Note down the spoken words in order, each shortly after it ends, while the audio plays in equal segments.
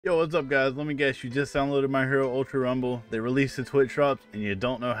Yo, what's up, guys? Let me guess, you just downloaded My Hero Ultra Rumble. They released the Twitch drops, and you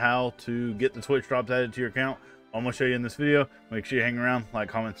don't know how to get the Twitch drops added to your account. I'm going to show you in this video. Make sure you hang around, like,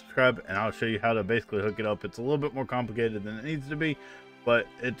 comment, subscribe, and I'll show you how to basically hook it up. It's a little bit more complicated than it needs to be, but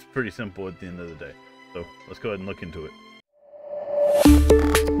it's pretty simple at the end of the day. So let's go ahead and look into it.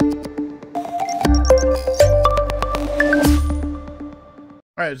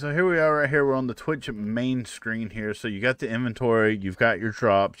 Alright, so here we are right here. We're on the Twitch main screen here. So you got the inventory, you've got your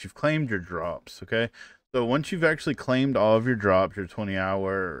drops, you've claimed your drops, okay? So once you've actually claimed all of your drops, your 20-hour,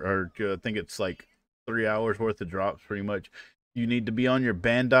 or I think it's like 3 hours worth of drops pretty much, you need to be on your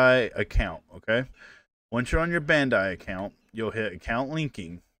Bandai account, okay? Once you're on your Bandai account, you'll hit account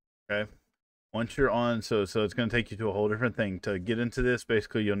linking, okay? Once you're on, so it's going to take you to a whole different thing. To get into this,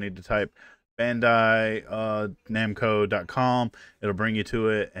 basically you'll need to type Bandai Namco.com. It'll bring you to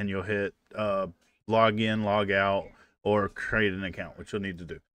it, and you'll hit log in, log out, or create an account, which you'll need to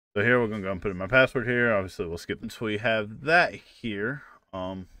do. So here we're going to go and put in my password here. Obviously we'll skip it. So we have that here.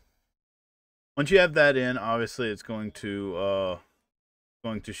 Once you have that in, obviously it's going to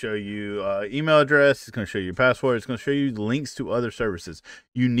show you email address. It's going to show you your password. It's going to show you links to other services.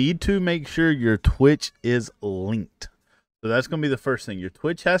 You need to make sure your Twitch is linked. So that's going to be the first thing. Your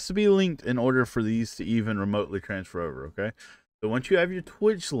Twitch has to be linked in order for these to even remotely transfer over, okay? So once you have your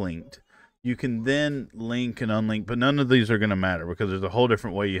Twitch linked, you can then link and unlink, but none of these are going to matter because there's a whole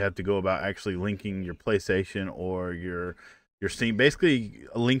different way you have to go about actually linking your PlayStation or your Steam. Basically,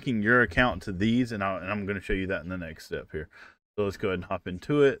 linking your account to these, and I'm going to show you that in the next step here. So let's go ahead and hop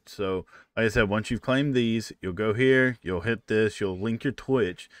into it. So like I said, once you've claimed these, you'll go here, you'll hit this, you'll link your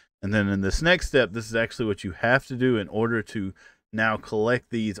Twitch. And then in this next step, this is actually what you have to do in order to now collect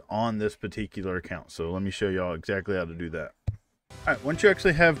these on this particular account. So let me show y'all exactly how to do that. All right, once you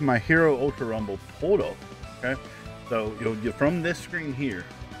actually have My Hero Ultra Rumble pulled up, okay, so you'll get from this screen here,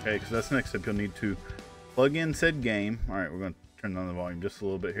 okay, because that's the next step. You'll need to plug in said game. All right, we're going to turn down the volume just a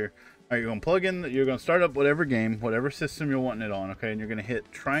little bit here. All right, you're going to plug in, you're going to start up whatever game, whatever system you're wanting it on, okay, and you're going to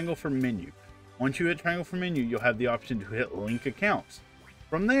hit triangle for menu. Once you hit triangle for menu, you'll have the option to hit link accounts.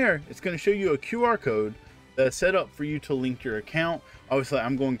 From there, it's going to show you a QR code that's set up for you to link your account. Obviously,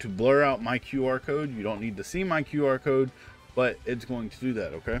 I'm going to blur out my QR code. You don't need to see my QR code, but it's going to do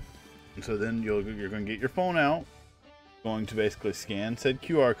that, okay? And so then you're going to get your phone out, going to basically scan said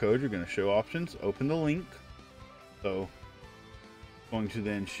QR code. You're going to show options, open the link. So, going to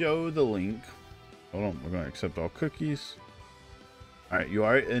then show the link. Hold on, we're going to accept all cookies. All right, you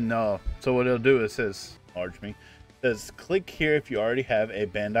are, and so what it'll do is, it says, enlarge me. Says click here if you already have a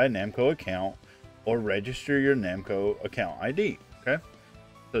Bandai Namco account or register your Namco account ID. Okay,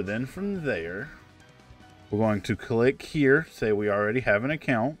 so then from there we're going to click here, say we already have an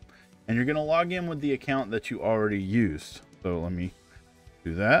account, and you're going to log in with the account that you already used. So let me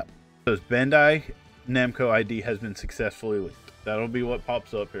do that. So Bandai Namco ID has been successfully linked. That'll be what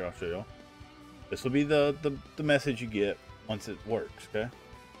pops up here. I'll show y'all. This will be the message you get once it works. Okay,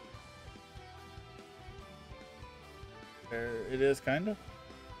 there it is, kind of.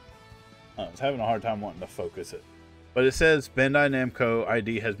 I was having a hard time wanting to focus it, but it says Bandai Namco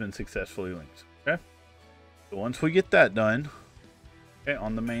ID has been successfully linked. Okay, so once we get that done, okay,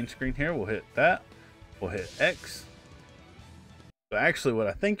 on the main screen here, we'll hit that, we'll hit X. So actually what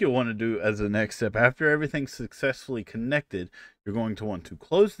I think you'll want to do as the next step, after everything's successfully connected, you're going to want to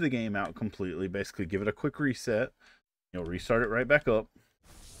close the game out completely, basically give it a quick reset. You'll restart it right back up.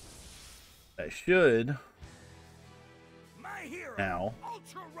 That should now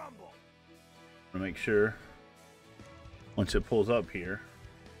to make sure once it pulls up here,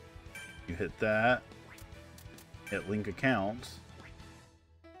 you hit that, hit link accounts.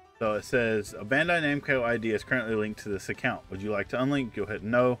 So it says a Bandai Namco ID is currently linked to this account. Would you like to unlink? You'll hit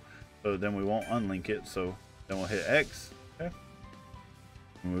no, so then we won't unlink it. So then we'll hit X. Okay,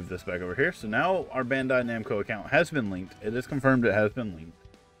 move this back over here. So now our Bandai Namco account has been linked. It is confirmed it has been linked.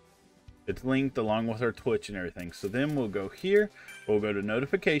 It's linked along with our Twitch and everything. So then we'll go here, we'll go to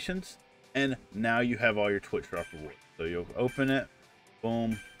notifications, and now you have all your Twitch drop rewards. So you'll open it,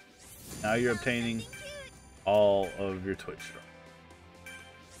 boom. Now you're obtaining all of your Twitch drop.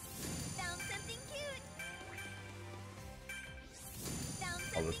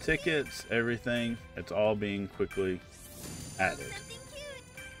 All the tickets, everything, it's all being quickly added.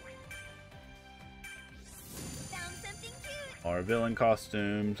 Our villain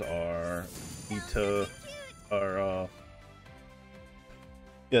costumes, our yeah,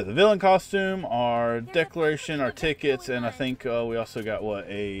 the villain costume, our declaration, our tickets, and I think we also got what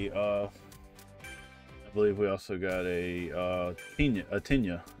I believe we also got a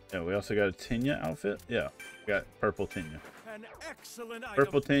Tinya. Yeah, we also got a Tinya outfit. Yeah, we got purple Tinya. An excellent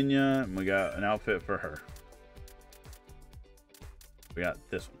Purple item. Tenya, and we got an outfit for her. We got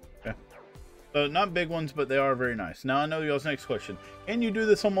this one. Okay. So not big ones, but they are very nice. Now I know y'all's next question. Can you do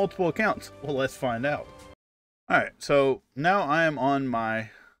this on multiple accounts? Well, let's find out. Alright, so now I am on my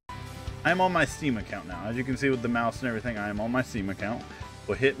Steam account now. As you can see with the mouse and everything, I am on my Steam account.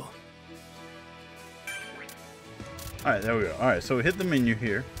 We'll hit. Alright, there we go. Alright, so we hit the menu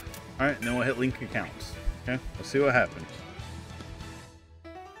here. Alright, and then we'll hit link accounts. Okay, let's see what happens.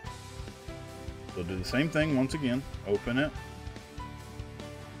 We'll do the same thing once again. Open it.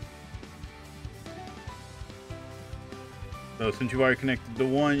 So since you've already connected to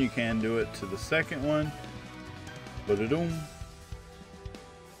one, you can do it to the second one. Ba-da-doom.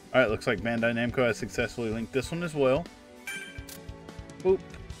 Alright, looks like Bandai Namco has successfully linked this one as well. Boop.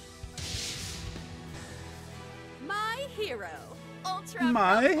 My hero, Ultra.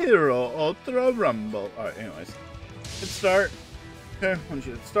 My hero, Ultra Rumble. Alright, anyways. Hit start. Okay, once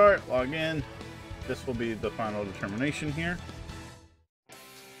you hit start, log in. This will be the final determination here.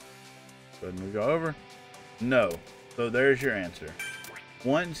 Go ahead and we go over. No. So there's your answer.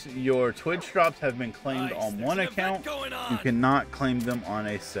 Once your Twitch drops have been claimed on one account, you cannot claim them on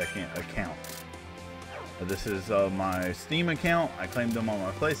a second account. This is my Steam account. I claimed them on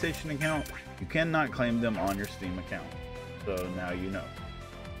my PlayStation account. You cannot claim them on your Steam account. So now you know.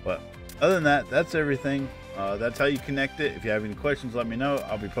 But other than that, that's everything. That's how you connect it. If you have any questions, let me know.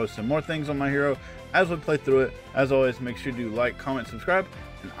 I'll be posting more things on My Hero as we play through it. As always, make sure to like, comment, subscribe,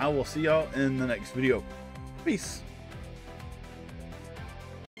 and I will see y'all in the next video. Peace.